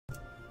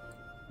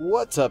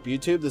What's up,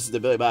 YouTube? This is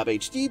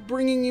TheBillyBobHD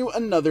bringing you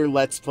another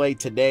Let's Play.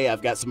 Today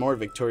I've got some more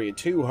Victoria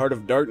 2, Heart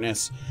of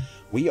Darkness.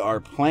 We are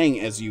playing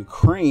as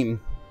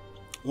Ukraine.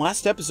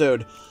 Last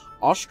episode,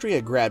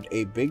 Austria grabbed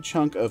a big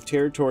chunk of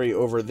territory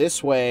over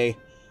this way,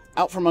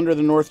 out from under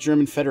the North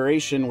German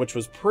Federation, which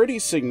was pretty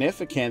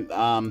significant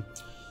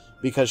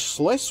because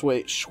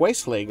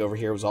Schleswig over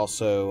here was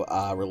also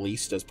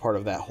released as part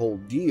of that whole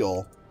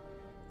deal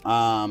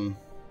as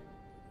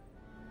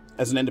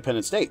an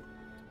independent state.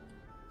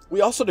 We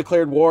also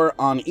declared war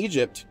on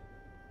Egypt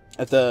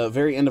at the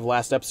very end of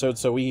last episode,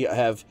 so we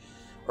have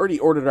already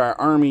ordered our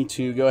army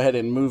to go ahead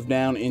and move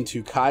down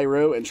into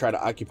Cairo and try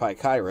to occupy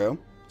Cairo.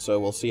 So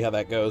we'll see how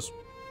that goes.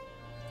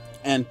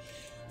 And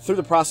through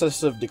the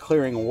process of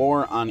declaring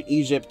war on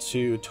Egypt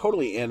to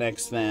totally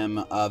annex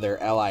them,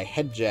 their ally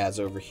Hejaz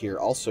over here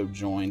also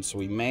joined, so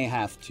we may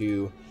have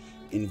to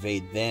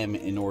invade them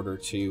in order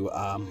to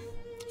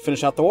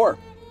finish out the war.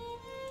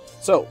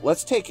 So,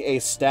 let's take a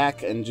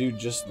stack and do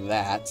just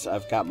that.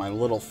 I've got my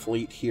little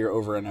fleet here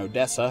over in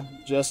Odessa,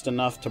 just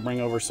enough to bring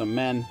over some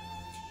men.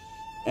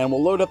 And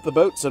we'll load up the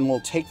boats and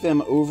we'll take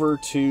them over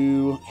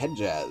to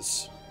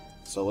Hejaz.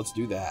 So let's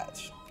do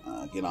that.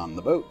 Get on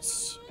the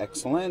boats.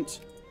 Excellent.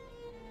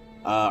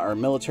 Our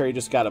military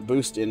just got a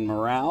boost in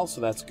morale,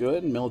 so that's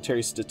good.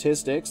 Military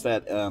statistics,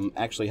 that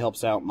actually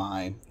helps out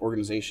my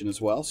organization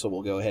as well, so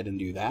we'll go ahead and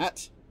do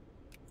that.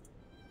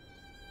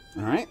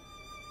 Alright.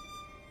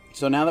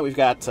 So now that we've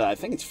got, I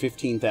think it's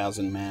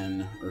 15,000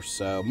 men or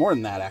so, more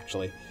than that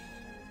actually,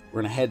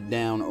 we're going to head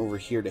down over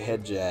here to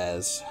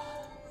Hejaz.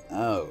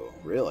 Oh,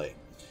 really?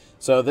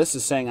 So this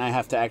is saying I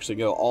have to actually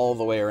go all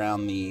the way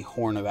around the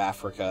Horn of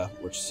Africa,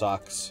 which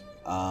sucks.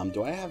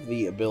 Do I have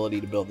the ability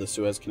to build the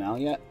Suez Canal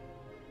yet?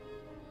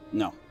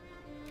 No.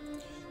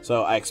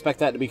 So I expect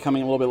that to be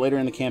coming a little bit later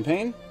in the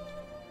campaign.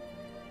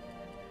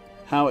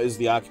 How is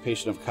the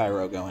occupation of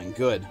Cairo going?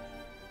 Good.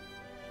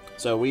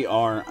 So we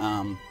are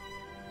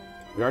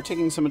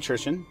taking some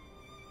attrition.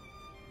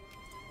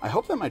 I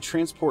hope that my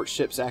transport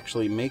ships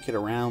actually make it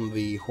around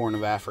the Horn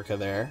of Africa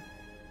there.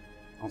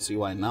 I don't see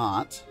why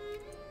not.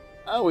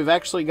 Oh, we've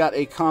actually got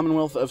a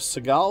Commonwealth of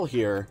Senegal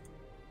here,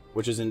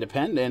 which is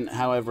independent.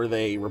 However,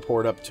 they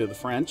report up to the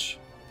French.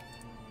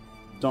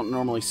 Don't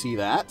normally see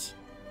that.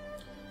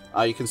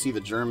 You can see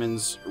the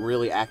Germans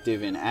really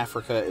active in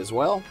Africa as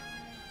well.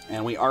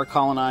 And we are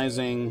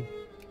colonizing.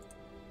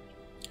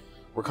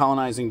 We're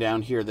colonizing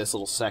down here, this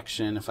little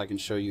section, if I can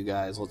show you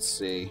guys. Let's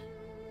see.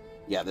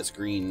 Yeah, this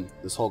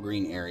whole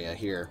green area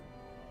here.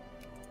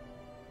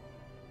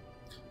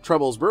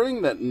 Trouble is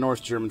brewing that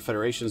North German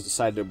Federation has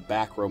decided to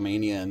back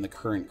Romania in the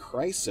current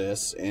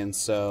crisis, and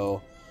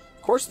so,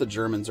 of course, the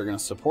Germans are going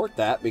to support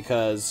that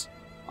because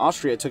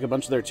Austria took a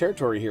bunch of their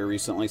territory here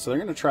recently, so they're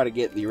going to try to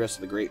get the rest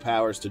of the great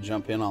powers to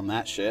jump in on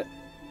that shit.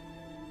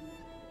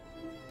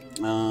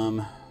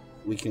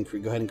 We can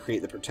go ahead and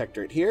create the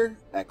protectorate here.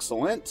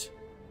 Excellent.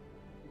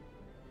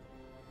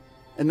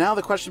 And now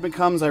the question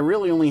becomes, I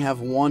really only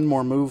have one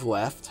more move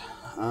left.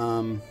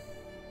 Damn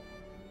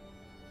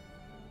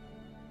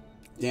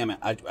it,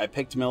 I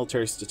picked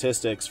military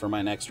statistics for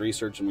my next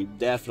research, and we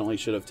definitely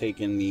should have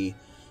taken the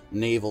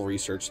naval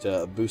research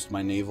to boost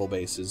my naval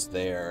bases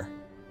there.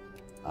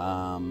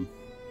 Let's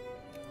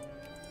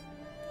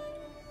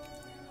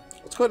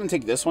go ahead and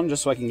take this one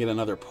just so I can get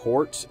another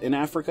port in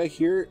Africa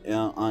here,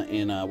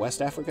 in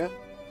West Africa.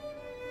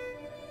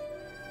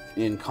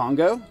 In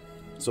Congo.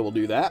 So we'll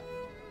do that.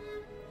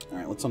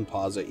 Alright, let's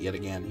unpause it yet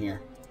again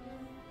here.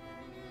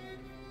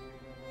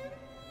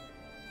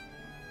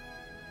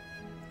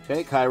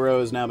 Okay,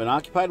 Cairo has now been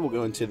occupied. We'll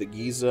go into the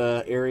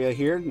Giza area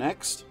here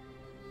next.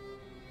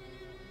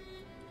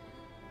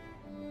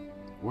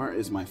 Where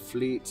is my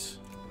fleet?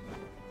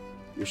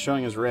 You're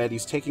showing as red.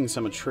 He's taking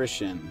some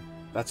attrition.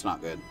 That's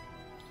not good.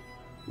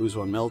 Lose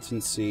 1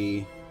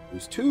 militancy.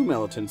 Lose 2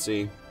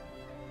 militancy.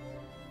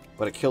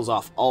 But it kills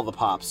off all the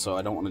pops, so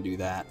I don't want to do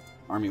that.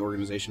 Army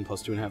organization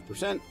plus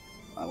 2.5%.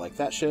 I like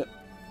that shit.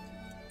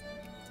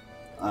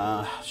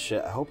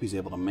 Shit, I hope he's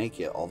able to make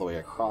it all the way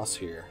across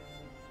here.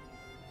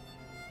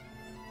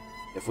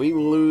 If we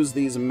lose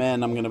these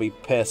men, I'm going to be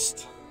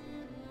pissed.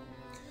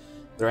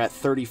 They're at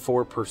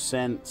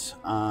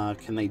 34%.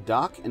 Can they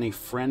dock in a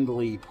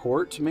friendly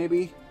port,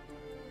 maybe?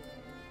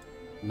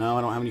 No,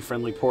 I don't have any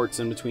friendly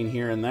ports in between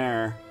here and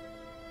there.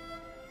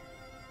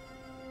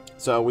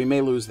 So we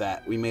may lose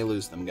that. We may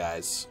lose them,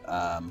 guys.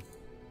 Do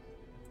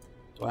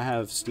I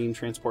have steam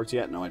transports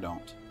yet? No, I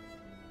don't.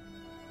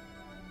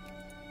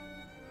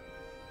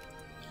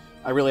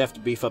 I really have to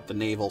beef up the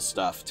naval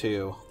stuff,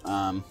 too.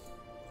 Go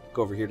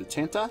over here to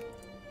Tanta.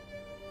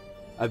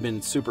 I've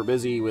been super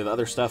busy with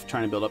other stuff,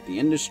 trying to build up the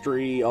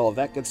industry, all of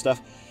that good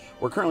stuff.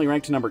 We're currently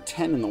ranked number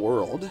 10 in the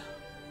world,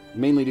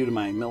 mainly due to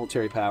my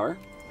military power.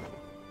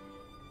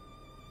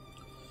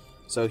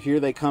 So here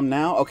they come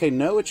now. Okay,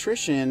 no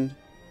attrition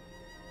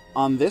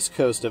on this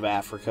coast of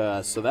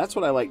Africa, so that's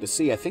what I like to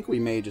see. I think we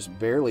may just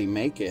barely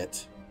make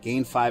it.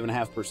 Gain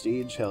 5.5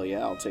 prestige. Hell yeah,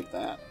 I'll take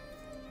that.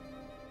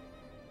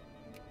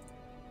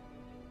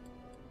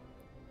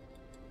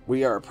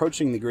 We are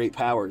approaching the great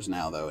powers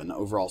now, though, in the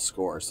overall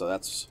score, so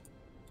that's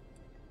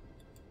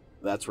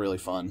really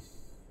fun.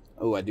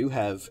 Oh, I do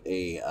have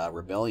a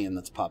rebellion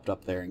that's popped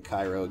up there in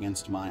Cairo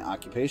against my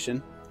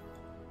occupation.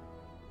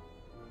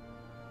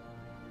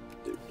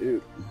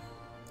 Dude.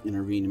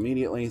 Intervene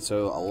immediately.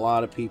 So a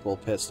lot of people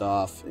pissed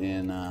off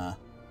in...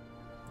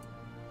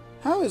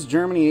 How is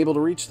Germany able to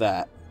reach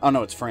that? Oh,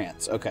 no, it's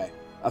France. Okay.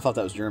 I thought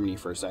that was Germany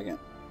for a second.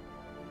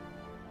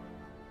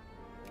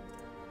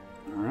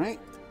 Alright.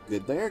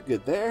 Good there.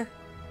 Good there.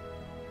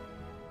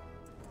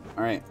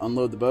 Alright.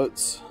 Unload the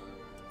boats.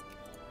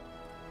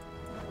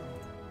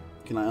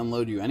 Can I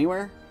unload you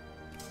anywhere?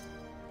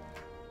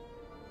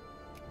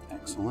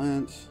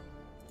 Excellent.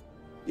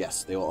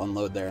 Yes, they will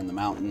unload there in the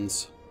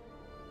mountains.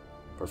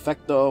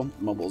 Perfecto.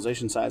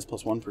 Mobilization size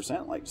plus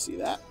 1%. Like to see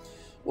that.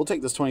 We'll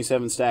take this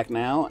 27 stack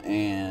now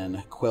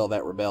and quell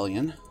that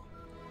rebellion.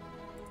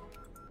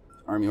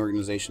 Army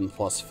organization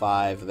plus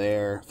 5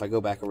 there. If I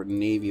go back over to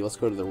Navy, let's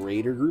go to the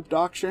Raider Group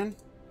Doctrine.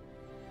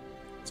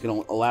 It's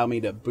going to allow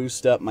me to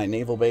boost up my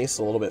naval base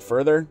a little bit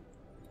further.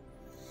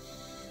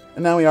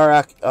 And now we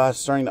are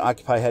starting to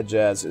occupy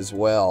Hejaz as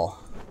well.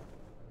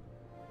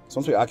 So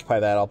once we occupy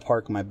that, I'll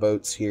park my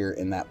boats here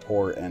in that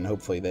port, and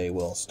hopefully they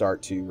will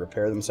start to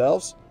repair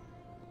themselves.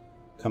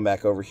 Come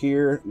back over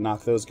here,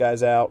 knock those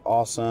guys out.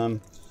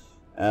 Awesome.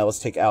 Let's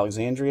take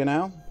Alexandria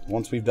now.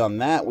 Once we've done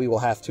that, we will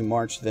have to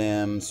march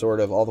them sort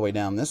of all the way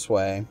down this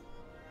way.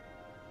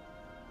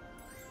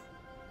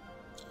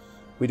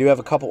 We do have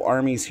a couple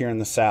armies here in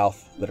the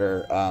south that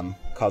are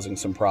causing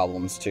some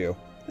problems too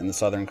in the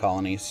southern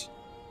colonies.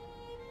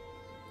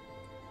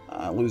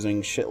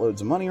 Losing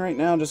shitloads of money right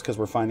now just because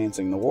we're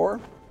financing the war.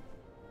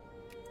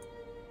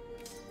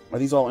 Are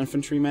these all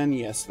infantrymen?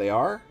 Yes, they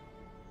are.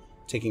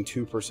 Taking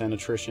 2%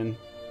 attrition.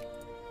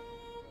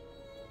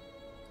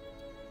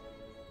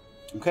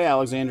 Okay,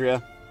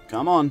 Alexandria.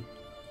 Come on.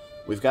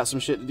 We've got some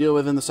shit to deal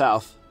with in the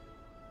south.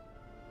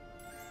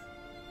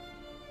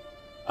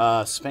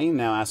 Spain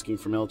now asking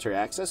for military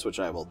access, which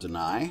I will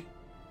deny.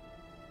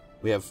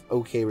 We have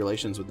okay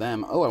relations with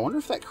them. Oh, I wonder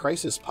if that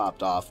crisis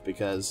popped off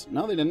because...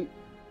 No, they didn't.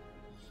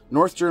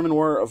 North German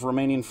War of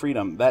Romanian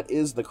Freedom. That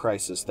is the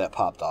crisis that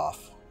popped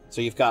off. So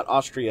you've got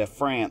Austria,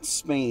 France,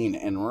 Spain,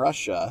 and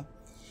Russia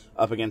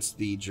up against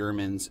the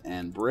Germans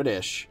and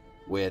British,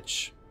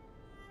 which...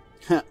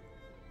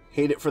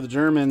 hate it for the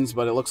Germans,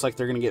 but it looks like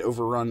they're going to get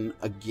overrun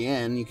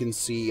again. You can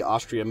see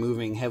Austria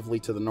moving heavily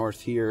to the north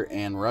here,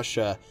 and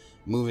Russia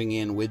moving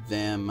in with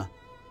them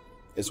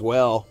as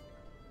well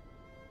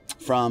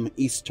from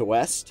east to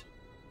west.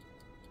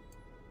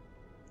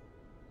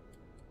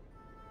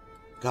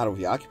 God, have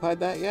we occupied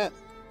that yet?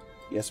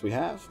 Yes, we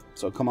have.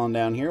 So come on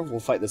down here. We'll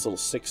fight this little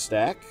 6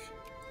 stack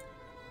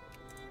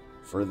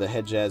for the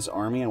Hejaz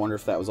army. I wonder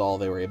if that was all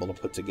they were able to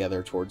put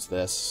together towards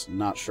this.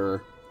 Not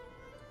sure.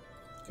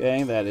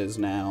 Okay, that is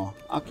now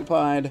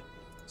occupied.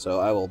 So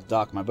I will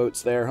dock my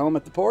boats there home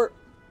at the port.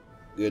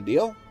 Good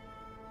deal.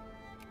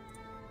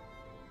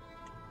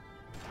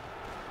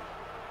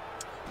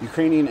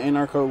 Ukrainian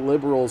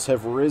anarcho-liberals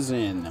have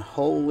risen.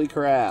 Holy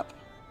crap.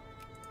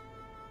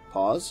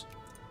 Pause.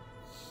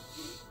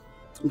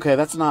 Okay,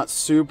 that's not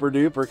super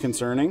duper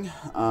concerning.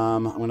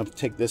 I'm going to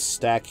take this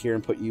stack here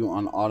and put you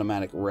on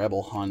automatic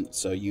rebel hunt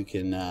so you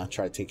can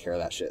try to take care of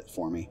that shit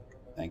for me.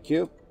 Thank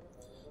you.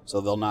 So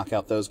they'll knock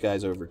out those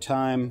guys over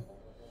time.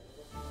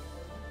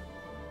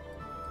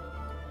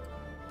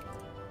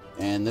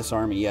 And this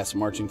army, yes,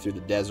 marching through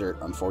the desert,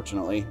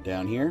 unfortunately,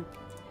 down here.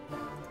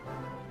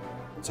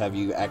 Let's have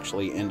you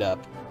actually end up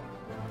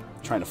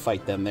trying to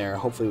fight them there.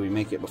 Hopefully we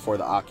make it before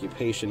the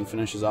occupation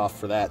finishes off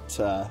for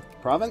that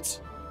province.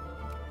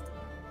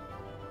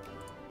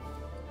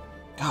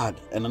 God,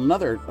 and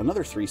another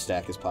 3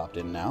 stack has popped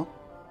in now.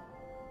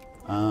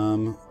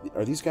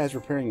 Are these guys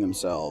repairing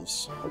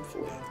themselves?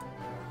 Hopefully.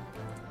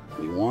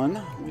 We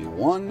won. We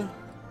won.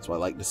 That's what I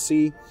like to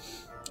see.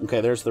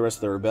 Okay, there's the rest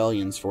of the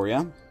rebellions for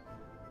you.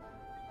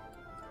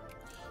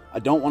 I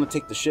don't want to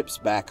take the ships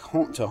back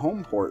home to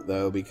Homeport,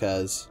 though,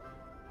 because...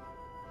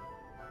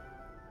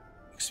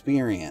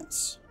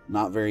 experience.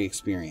 Not very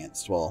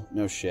experienced. Well,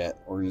 no shit.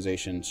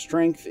 Organization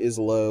strength is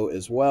low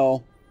as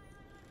well.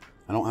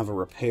 I don't have a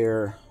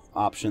repair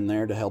option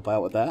there to help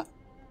out with that.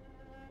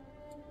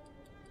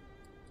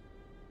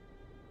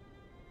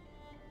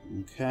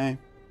 Okay.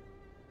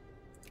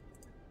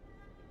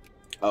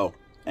 Oh,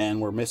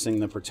 and we're missing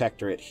the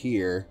protectorate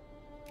here.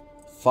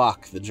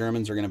 Fuck, the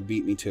Germans are going to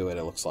beat me to it,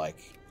 it looks like.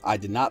 I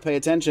did not pay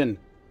attention.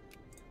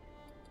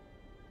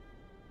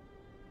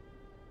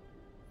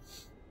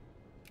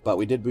 But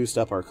we did boost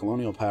up our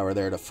colonial power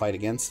there to fight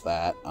against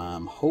that.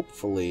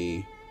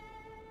 Hopefully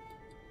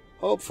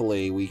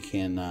we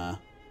can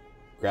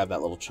grab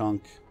that little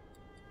chunk.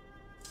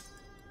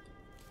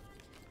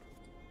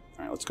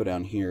 Alright, let's go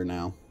down here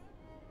now.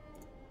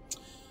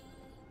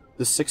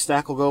 This 6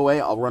 stack will go away.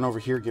 I'll run over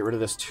here, get rid of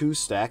this 2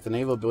 stack. The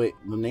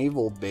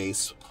naval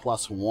base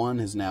plus 1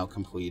 is now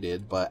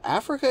completed, but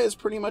Africa is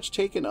pretty much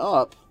taken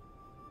up.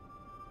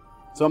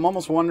 So I'm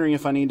almost wondering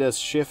if I need to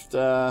shift,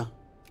 well,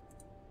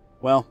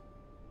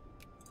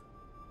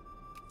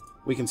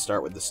 we can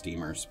start with the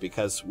steamers,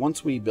 because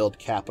once we build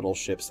capital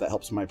ships, that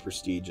helps my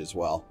prestige as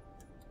well.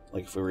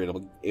 Like if we were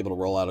able to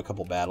roll out a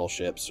couple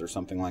battleships or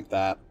something like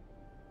that.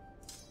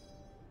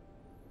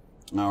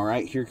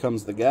 Alright, here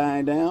comes the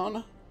guy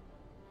down.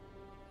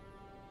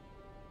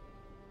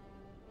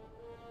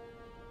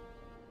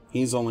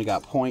 He's only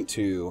got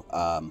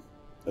 0.2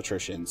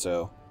 attrition,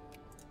 so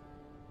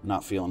I'm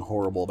not feeling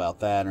horrible about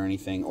that or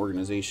anything.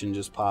 Organization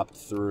just popped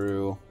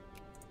through.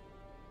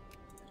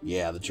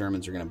 Yeah, the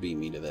Germans are going to beat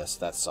me to this.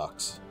 That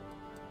sucks.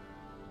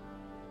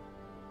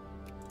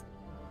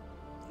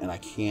 And I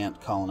can't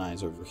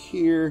colonize over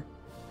here.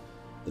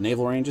 The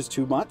naval range is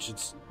too much.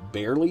 It's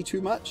barely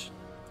too much.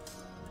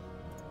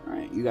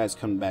 Alright, you guys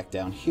come back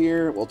down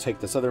here. We'll take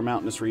this other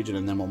mountainous region,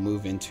 and then we'll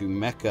move into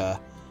Mecca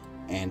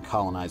and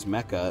colonize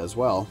Mecca as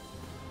well.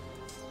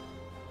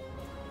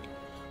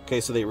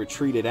 Okay, so they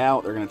retreated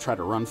out. They're going to try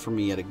to run from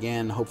me yet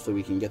again. Hopefully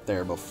we can get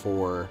there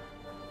before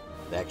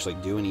they actually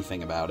do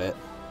anything about it.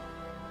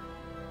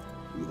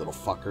 You little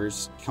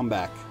fuckers. Come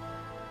back.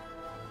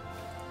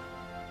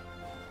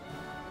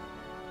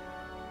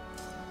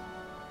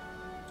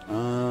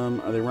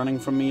 Are they running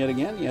from me yet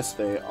again? Yes,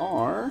 they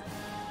are.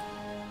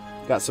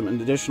 Got some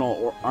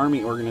additional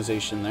army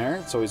organization there.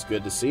 It's always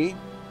good to see.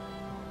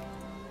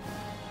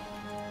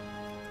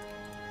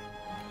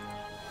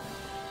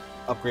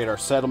 Upgrade our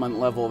settlement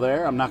level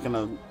there. I'm not going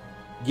to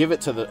give it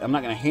to the... I'm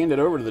not going to hand it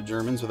over to the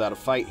Germans without a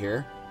fight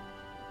here.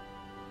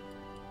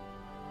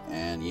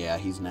 And yeah,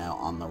 he's now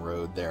on the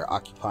road there,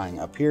 occupying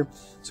up here.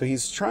 So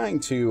he's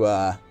trying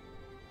to...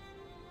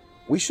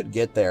 we should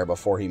get there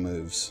before he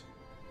moves.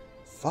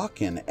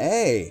 Fucking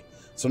A.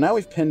 So now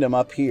we've pinned him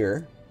up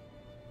here.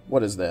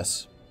 What is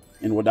this?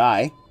 In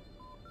Wadai.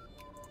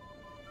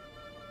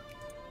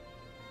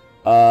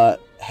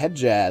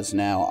 Hedjaz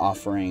now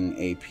offering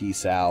a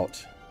piece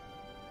out.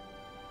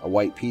 A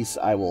white piece.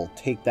 I will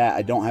take that.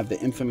 I don't have the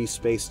infamy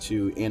space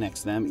to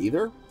annex them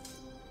either.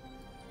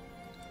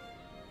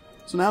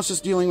 So now it's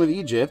just dealing with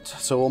Egypt.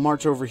 So we'll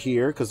march over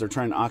here because they're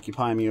trying to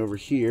occupy me over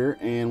here.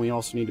 And we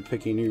also need to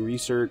pick a new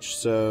research.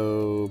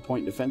 So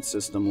point defense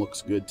system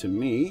looks good to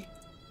me.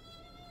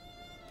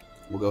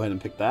 We'll go ahead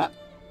and pick that.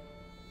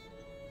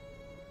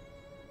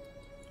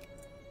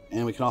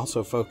 And we can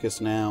also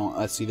focus now.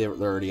 I see they're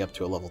already up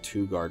to a level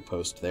 2 guard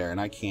post there.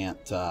 And I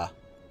can't...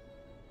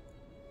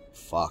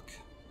 fuck.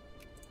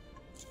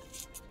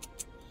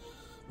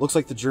 Looks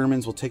like the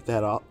Germans will take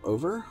that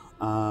over.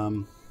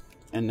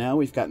 And now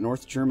we've got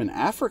North German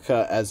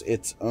Africa as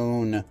its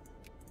own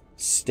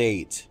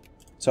state.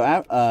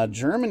 So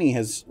Germany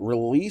has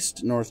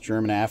released North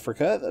German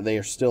Africa. They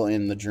are still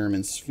in the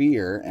German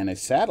sphere and a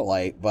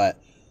satellite, but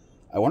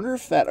I wonder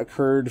if that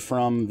occurred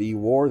from the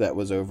war that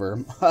was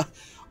over.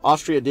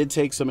 Austria did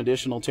take some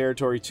additional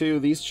territory too.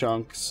 These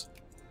chunks.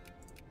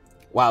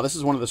 Wow, this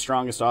is one of the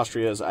strongest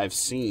Austrias I've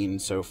seen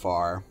so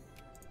far.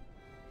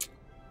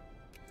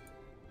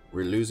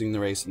 We're losing the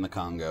race in the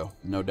Congo,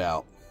 no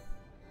doubt.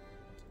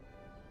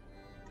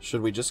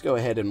 Should we just go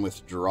ahead and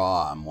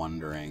withdraw, I'm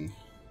wondering.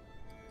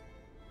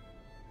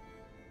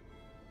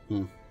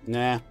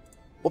 Nah.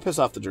 We'll piss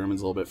off the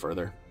Germans a little bit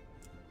further.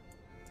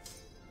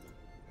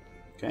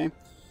 Okay.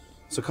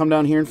 So come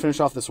down here and finish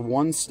off this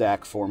one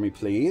stack for me,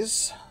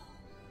 please.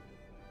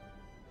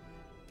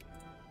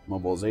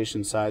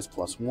 Mobilization size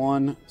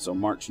 +1. So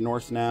march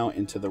north now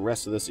into the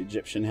rest of this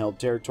Egyptian-held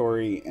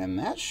territory. And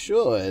that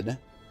should...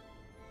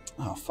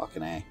 Oh,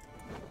 fucking A.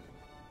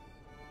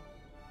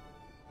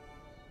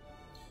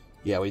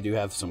 Yeah, we do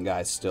have some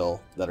guys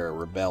still that are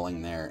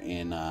rebelling there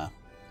in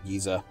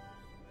Giza.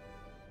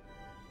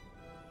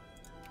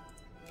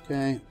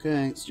 Okay,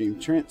 okay. Stream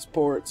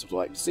transports, would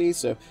like to see.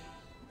 So,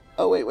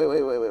 oh, wait.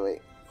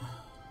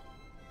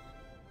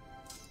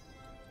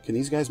 Can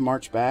these guys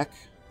march back?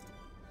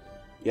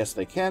 Yes,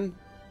 they can.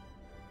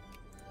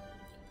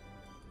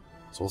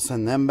 So we'll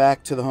send them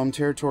back to the home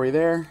territory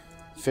there.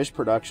 Fish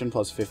production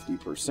plus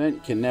 50%. You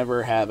can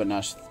never have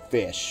enough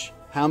fish.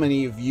 How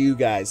many of you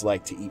guys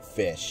like to eat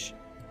fish?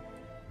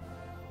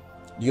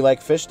 Do you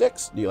like fish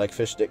sticks? Do you like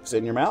fish sticks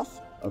in your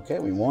mouth? Okay,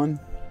 we won.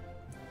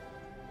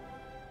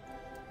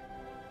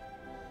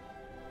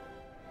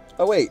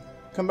 Oh, wait.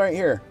 Come right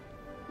here.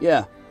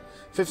 Yeah.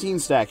 15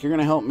 stack. You're going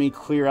to help me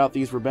clear out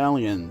these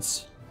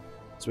rebellions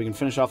so we can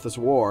finish off this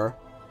war.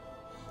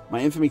 My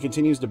infamy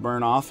continues to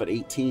burn off at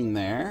 18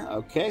 there.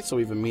 Okay, so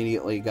we've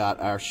immediately got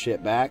our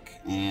shit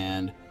back.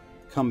 And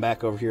come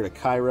back over here to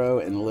Cairo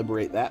and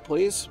liberate that,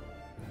 please.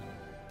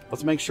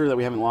 Let's make sure that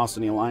we haven't lost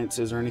any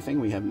alliances or anything.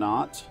 We have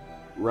not.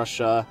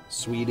 Russia,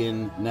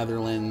 Sweden,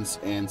 Netherlands,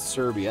 and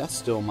Serbia,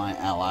 still my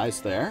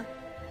allies there.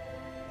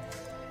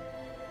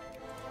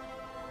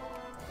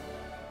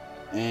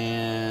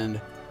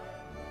 And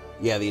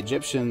yeah, the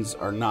Egyptians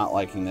are not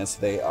liking this.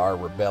 They are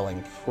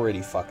rebelling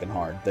pretty fucking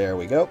hard. There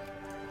we go.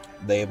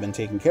 They have been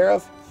taken care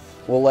of.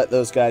 We'll let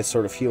those guys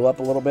sort of heal up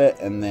a little bit.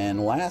 And then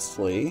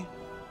lastly,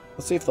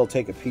 let's see if they'll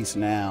take a piece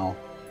now.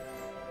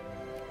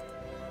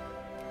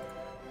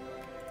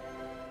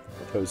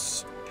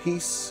 Propose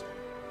peace.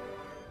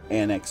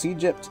 Annex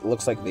Egypt.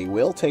 Looks like they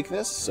will take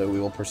this, so we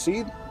will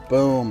proceed.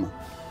 Boom.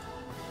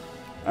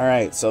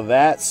 Alright, so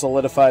that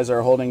solidifies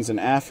our holdings in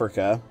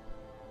Africa.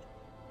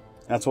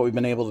 That's what we've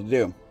been able to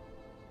do.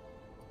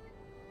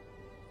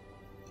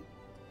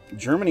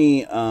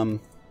 Germany,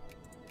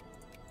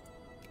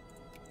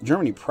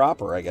 Germany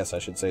proper, I guess I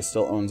should say,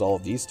 still owns all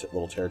of these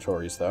little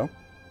territories, though.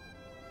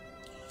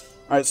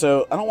 Alright,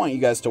 so I don't want you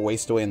guys to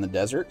waste away in the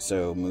desert,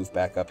 so move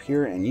back up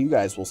here, and you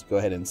guys will go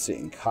ahead and sit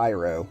in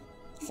Cairo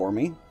for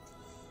me.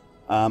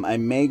 I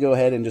may go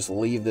ahead and just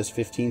leave this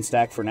 15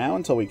 stack for now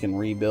until we can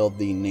rebuild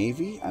the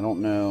Navy. I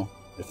don't know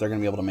if they're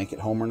going to be able to make it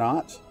home or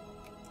not.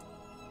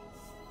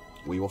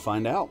 We will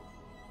find out.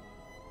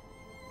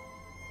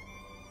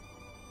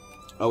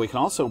 Oh, we can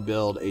also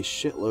build a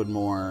shitload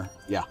more.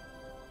 Yeah.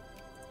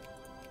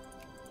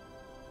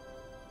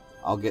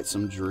 I'll get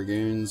some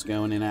dragoons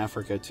going in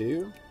Africa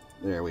too.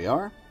 There we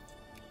are.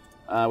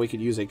 We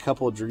could use a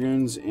couple of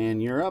dragoons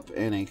in Europe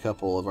and a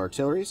couple of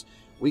artilleries.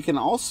 We can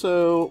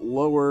also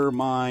lower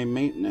my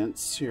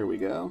maintenance. Here we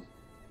go.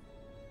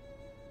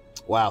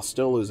 Wow,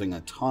 still losing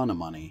a ton of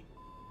money.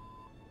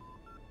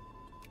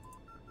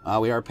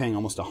 We are paying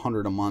almost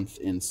 100 a month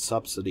in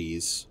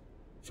subsidies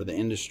for the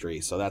industry,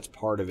 so that's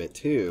part of it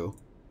too.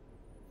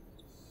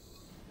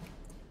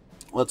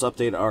 Let's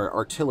update our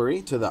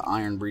artillery to the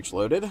iron breech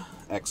loaded.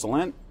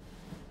 Excellent.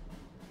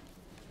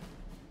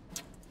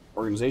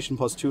 Organization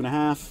plus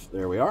 2.5.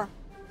 There we are.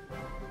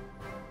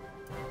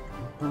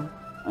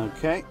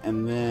 Okay,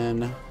 and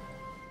then...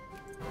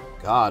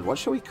 God, what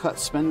should we cut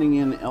spending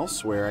in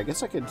elsewhere? I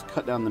guess I could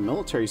cut down the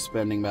military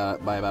spending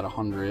by about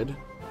 100.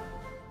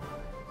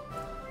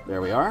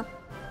 There we are.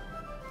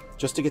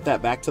 Just to get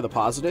that back to the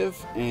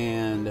positive,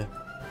 and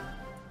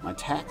my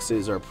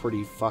taxes are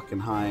pretty fucking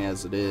high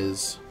as it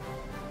is.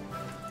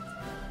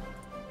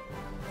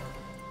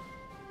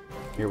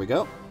 Here we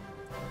go.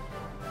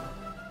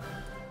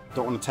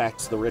 Don't want to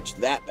tax the rich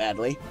that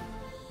badly.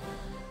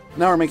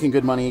 Now we're making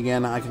good money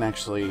again. I can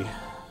actually...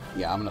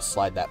 Yeah, I'm going to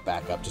slide that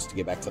back up just to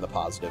get back to the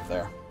positive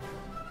there.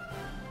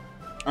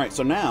 Alright,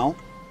 so now...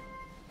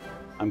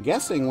 I'm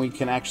guessing we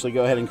can actually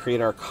go ahead and create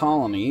our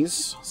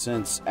colonies,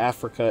 since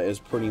Africa is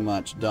pretty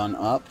much done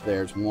up.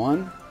 There's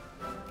one.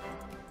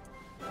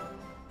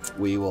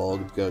 We will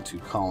go to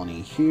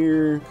colony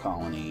here,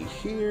 colony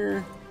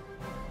here,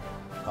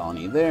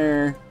 colony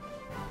there,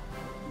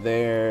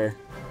 there,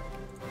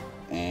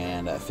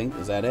 and I think,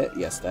 is that it?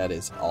 Yes, that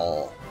is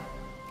all.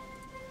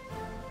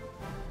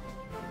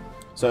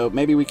 So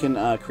maybe we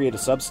can create a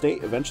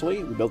sub-state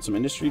eventually. We build some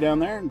industry down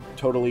there and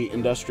totally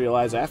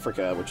industrialize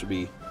Africa, which would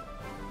be...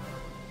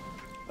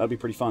 That'd be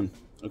pretty fun.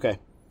 Okay.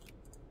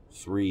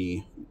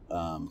 3,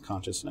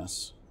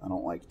 consciousness. I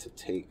don't like to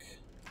take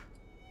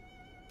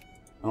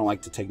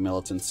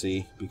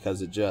militancy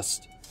because it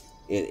just...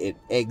 It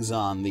eggs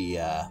on the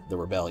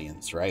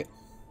rebellions, right?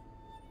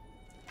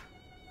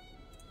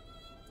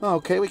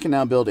 Okay, we can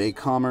now build a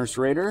commerce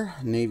raider.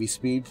 Navy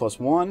speed plus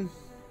 1.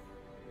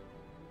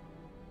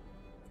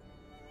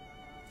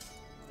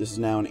 This is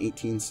now an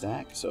 18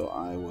 stack, so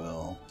I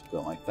will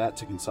go like that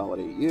to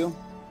consolidate you.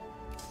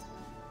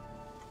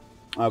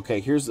 Okay,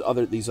 here's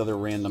these other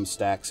random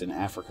stacks in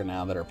Africa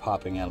now that are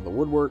popping out of the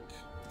woodwork.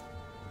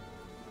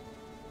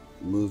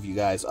 Move you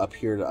guys up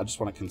here. I just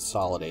want to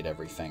consolidate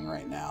everything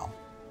right now.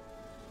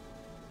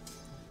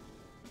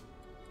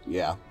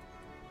 Yeah.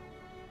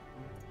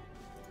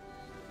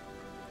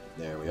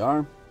 There we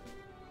are.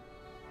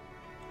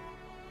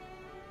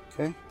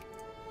 Okay.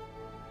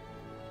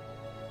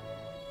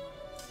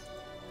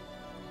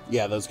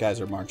 Yeah, those guys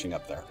are marching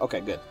up there.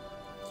 Okay, good.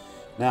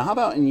 Now, how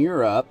about in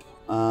Europe?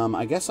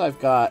 I guess I've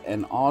got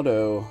an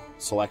auto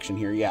selection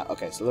here. Yeah,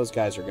 okay, so those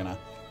guys are going to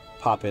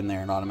pop in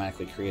there and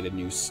automatically create a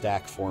new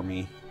stack for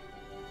me.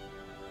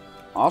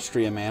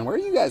 Austria, man, where are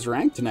you guys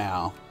ranked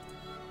now?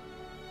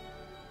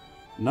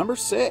 Number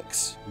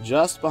 6,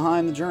 just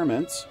behind the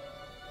Germans.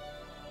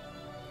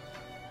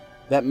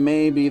 That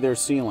may be their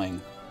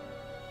ceiling.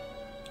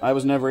 I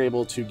was never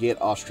able to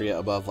get Austria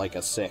above like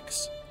a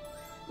 6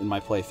 in my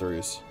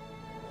playthroughs.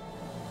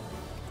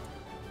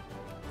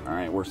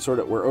 Alright, we're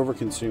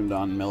overconsumed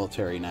on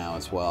military now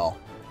as well.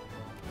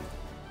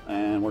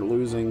 And we're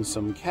losing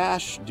some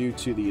cash due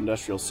to the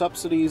industrial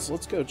subsidies.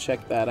 Let's go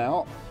check that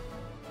out.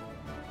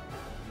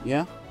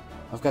 Yeah,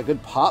 I've got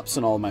good pops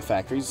in all of my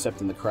factories,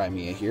 except in the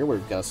Crimea here, where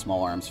we've got a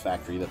small arms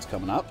factory that's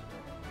coming up.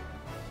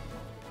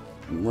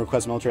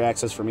 Request military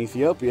access from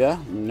Ethiopia.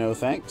 No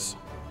thanks.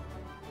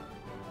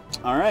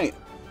 Alright,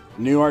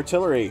 new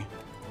artillery.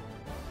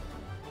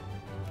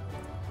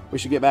 We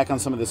should get back on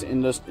some of this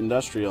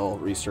industrial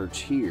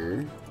research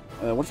here.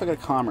 What if I got a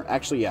commerce?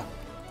 Actually, yeah.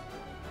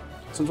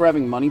 Since we're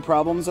having money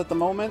problems at the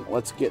moment,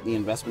 let's get the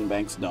investment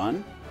banks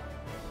done.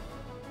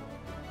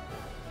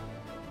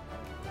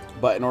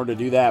 But in order to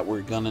do that, we're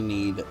going to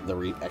need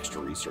the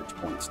extra research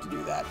points to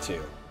do that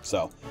too.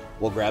 So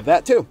we'll grab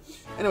that too.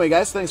 Anyway,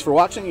 guys, thanks for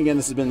watching. Again,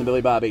 this has been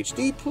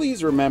TheBillyBobHD.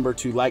 Please remember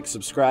to like,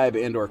 subscribe,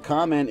 and/or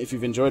comment if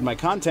you've enjoyed my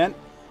content.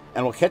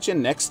 And we'll catch you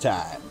next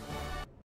time.